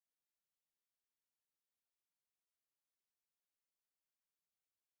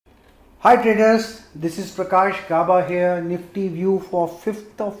Hi traders, this is Prakash Gaba here. Nifty view for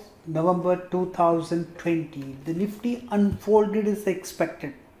 5th of November 2020. The Nifty unfolded as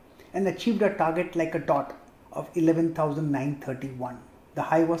expected and achieved a target like a dot of 11,931. The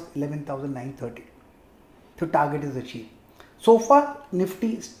high was 11,930. So target is achieved. So far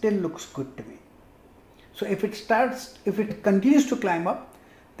Nifty still looks good to me. So if it continues to climb up,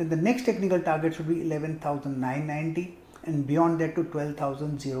 then the next technical target should be 11,990. And beyond that to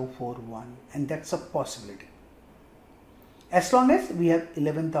 12,041, and that's a possibility. As long as we have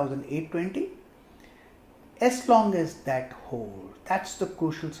 11,820, as long as that holds, that's the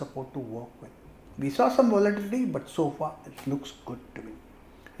crucial support to work with. We saw some volatility, but so far it looks good to me.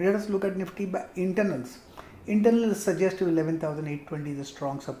 Let us look at Nifty internals. Internals suggest 11,820 is a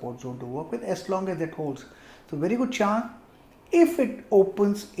strong support zone to work with as long as that holds. So very good chance if it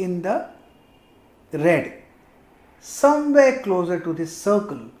opens in the red. Somewhere closer to this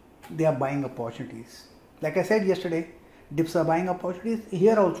circle, they are buying opportunities. Like I said yesterday, dips are buying opportunities.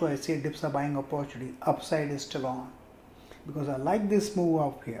 Here also I say dips are buying opportunities. Upside is still on. Because I like this move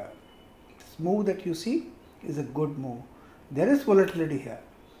up here. This move that you see is a good move. There is volatility here.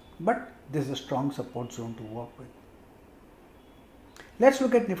 But this is a strong support zone to work with. Let's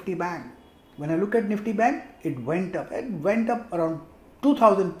look at Nifty Bank. When I look at Nifty Bank, it went up. It went up around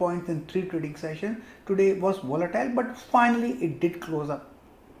 2,000 points in 3 trading sessions. Today was volatile, but finally it did close up.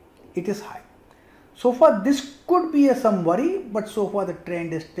 It is high. So far this could be some worry, but so far the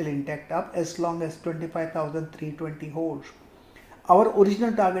trend is still intact up as long as 25,320 holds. Our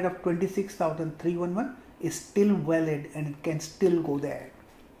original target of 26,311 is still valid and it can still go there.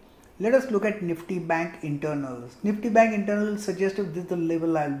 Let us look at Nifty Bank internals. Nifty Bank internals suggest if this is the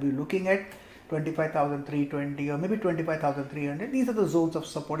level I will be looking at, 25,320 or maybe 25,300. These are the zones of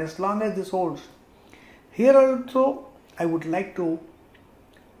support as long as this holds. Here also I would like to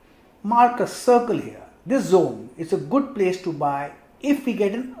mark a circle here. This zone is a good place to buy if we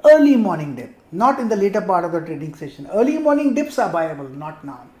get an early morning dip, not in the later part of the trading session. Early morning dips are buyable, not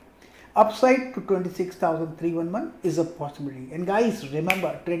now. Upside to 26,311 is a possibility. And guys,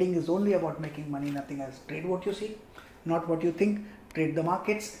 remember, trading is only about making money, nothing else. Trade what you see, not what you think. Trade the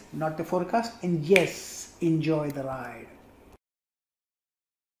markets, not the forecast, and yes, enjoy the ride.